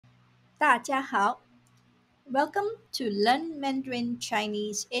大家好 Welcome to Learn Mandarin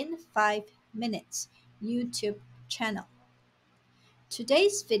Chinese in 5 Minutes YouTube channel.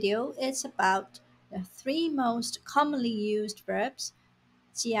 Today's video is about the three most commonly used verbs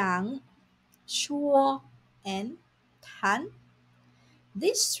jiǎng, shuō, and tan.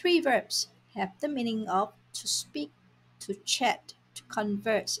 These three verbs have the meaning of to speak, to chat, to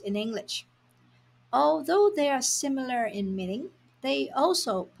converse in English. Although they are similar in meaning, they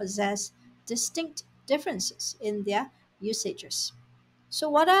also possess distinct differences in their usages. So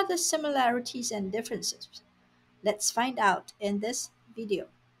what are the similarities and differences? Let's find out in this video.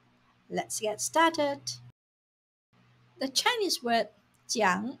 Let's get started. The Chinese word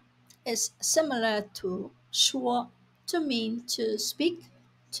jiǎng is similar to shuō to mean to speak,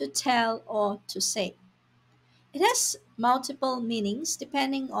 to tell, or to say. It has multiple meanings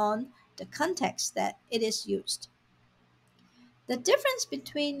depending on the context that it is used. The difference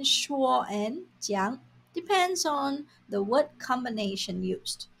between shuō and jiǎng depends on the word combination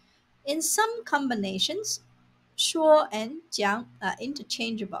used. In some combinations, shuō and jiǎng are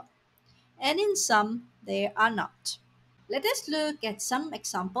interchangeable, and in some they are not. Let us look at some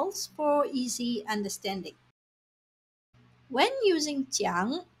examples for easy understanding. When using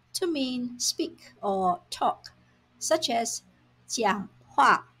jiǎng to mean speak or talk, such as 讲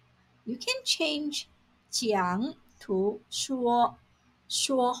话, you can change 讲 to 说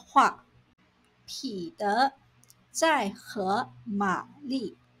话。彼得在和玛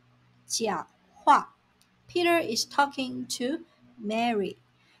丽讲话。Peter is talking to Mary.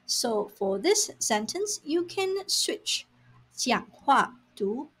 So for this sentence, you can switch 讲话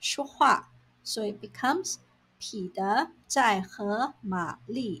to 说话. So it becomes 彼得在和玛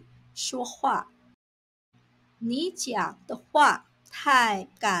丽说话。你讲的话太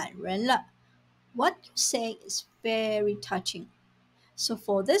感人了。What you say is very touching. So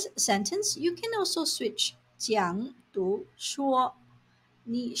for this sentence, you can also switch 讲 to 说。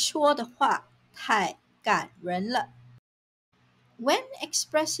你说的话太感人了。When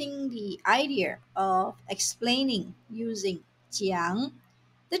expressing the idea of explaining using 讲,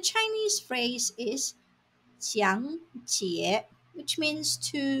 the Chinese phrase is 讲解, which means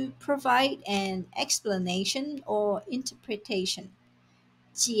to provide an explanation or interpretation.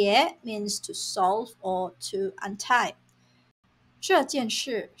 解 means to solve or to untie. 这件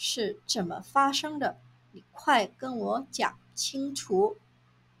事是怎么发生的？你快跟我讲清楚。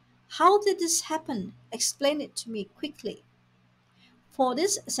How did this happen? Explain it to me quickly. For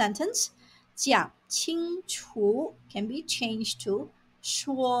this sentence, 讲清楚 can be changed to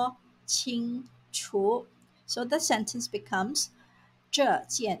说清楚. So the sentence becomes 这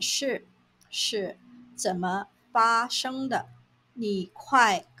件事是怎么发生的？你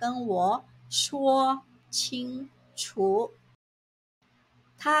快跟我说清楚。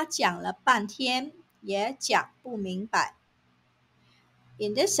他讲了半天也讲不明白。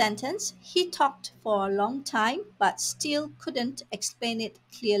In this sentence, he talked for a long time but still couldn't explain it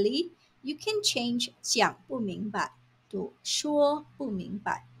clearly. You can change 讲不明白 to 说不明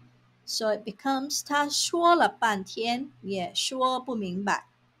白。So it becomes 他说了半天也说不明白。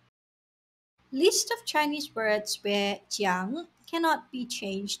List of Chinese words where 讲 cannot be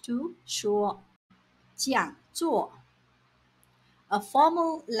changed to 说。讲座 A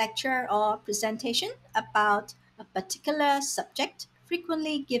formal lecture or presentation about a particular subject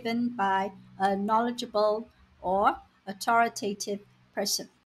frequently given by a knowledgeable or authoritative person.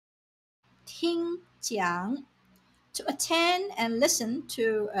 听讲 To attend and listen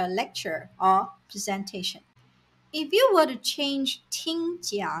to a lecture or presentation. If you were to change 听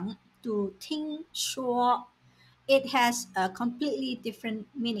讲 to 听说, it has a completely different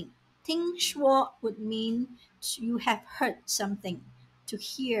meaning. 听说 would mean you have heard something, to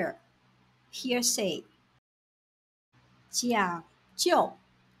hear, hearsay. 讲究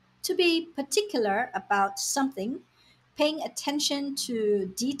to be particular about something, paying attention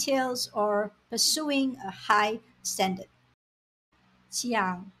to details or pursuing a high standard.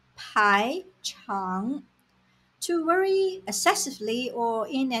 讲排场 to worry excessively or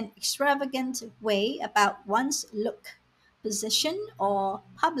in an extravagant way about one's look, position, or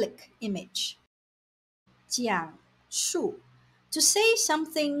public image. 讲述 to say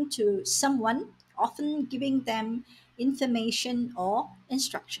something to someone, often giving them information or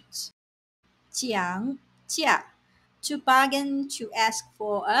instructions. 讲价 to bargain, to ask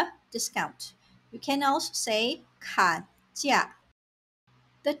for a discount. You can also say 砍价.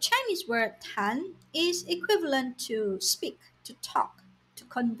 The Chinese word 谈 is equivalent to speak, to talk, to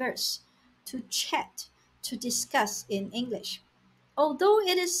converse, to chat, to discuss in English. Although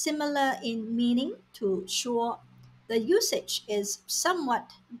it is similar in meaning to 说, the usage is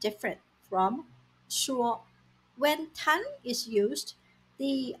somewhat different. from shuō. When tan is used,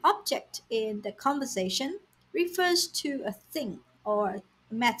 the object in the conversation refers to a thing or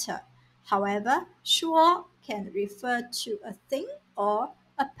matter. However, shuō can refer to a thing or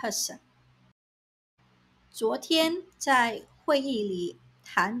a person. 昨天在会议里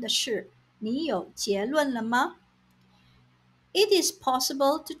谈的事，你有结论了吗？ It is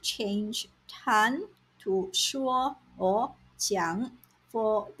possible to change 谈 to 说 or 讲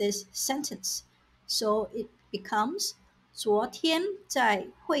for this sentence, so it becomes 昨天在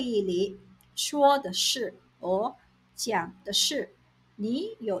会议里说的事 or 讲的事，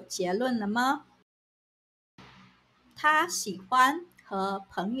你有结论了吗？他喜欢和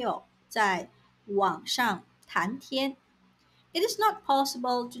朋友在网上谈天。It is not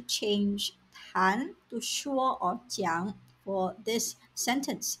possible to change 谈 to 说 or 讲 for this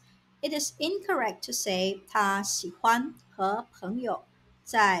sentence. It is incorrect to say 他喜欢和朋友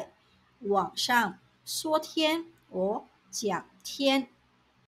在网上说天 or 讲天。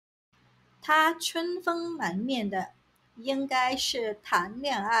他春风满面的，应该是谈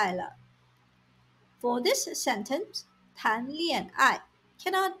恋爱了。For this sentence, 谈恋爱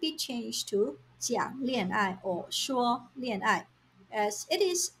cannot be changed to 讲恋爱 or 说恋爱 as it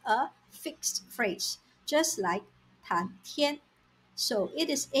is a fixed phrase, just like 谈天. So it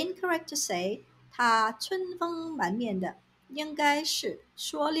is incorrect to say 他春风满面的，应该是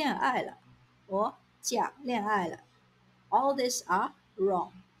说恋爱了 or 讲恋爱了. All these are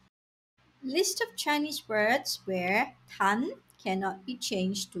wrong. List of Chinese words where 谈 cannot be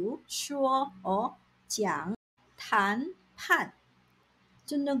changed to 说 or 讲。谈判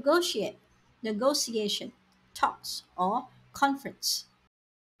to negotiate, negotiation, talks or conference.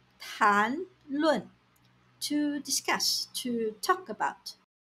 谈论 to discuss, to talk about.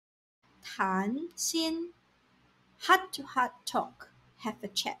 谈心 heart to heart talk, have a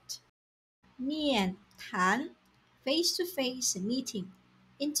chat. 面谈 face to face meeting,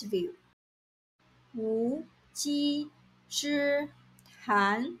 interview. 无稽之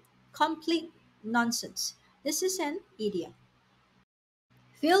谈 complete nonsense. This is an idiom.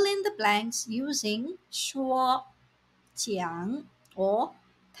 Fill in the blanks using 说、讲 or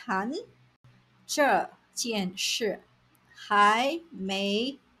谈。这件事还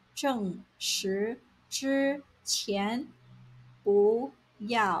没证实之前，不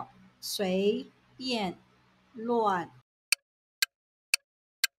要随便乱。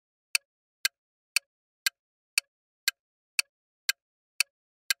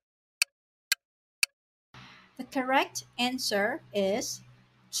The correct answer is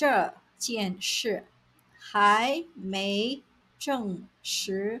这件事还没证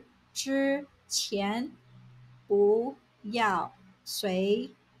实之前，不要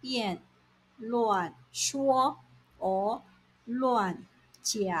随便乱说 or 乱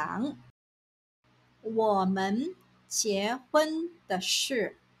讲。我们结婚的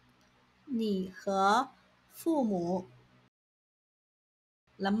事，你和父母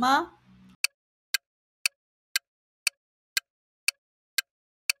了吗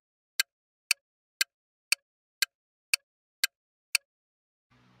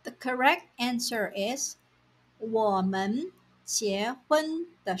？The correct answer is 我们结婚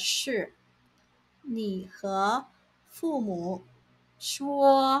的事，你和父母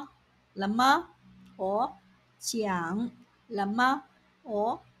说了吗？ or 讲了吗？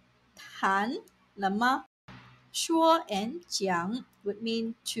 or 谈了吗？说 and 讲 would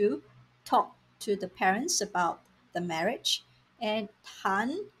mean to talk to the parents about the marriage, and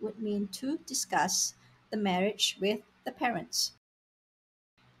谈 would mean to discuss the marriage with the parents.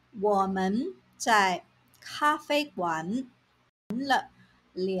 我们在咖啡馆谈了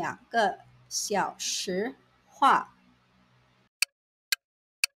2个小时话。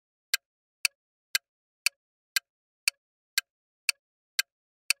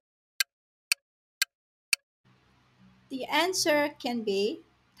The answer can be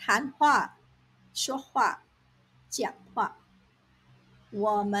谈话、说话、讲话。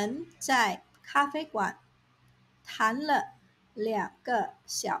我们在咖啡馆谈了2个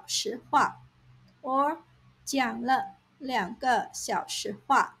小时话，or 讲了2个小时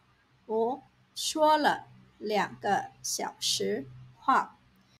话，or 说了2个小时话。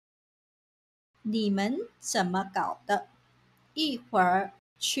你们怎么搞的？一会儿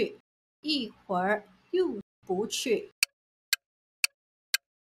去，一会儿又不去。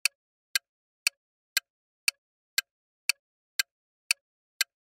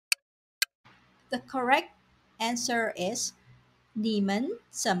The correct answer is 你们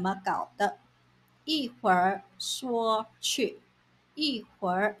怎么搞的？一会儿说去，一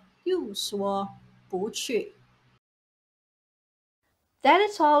会儿又说不去。That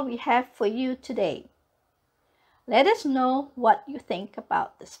is all we have for you today. Let us know what you think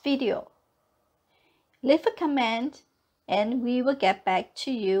about this video. Leave a comment and we will get back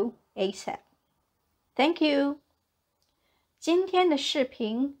to you ASAP. Thank you. 今天的视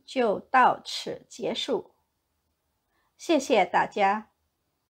频就到此结束，谢谢大家。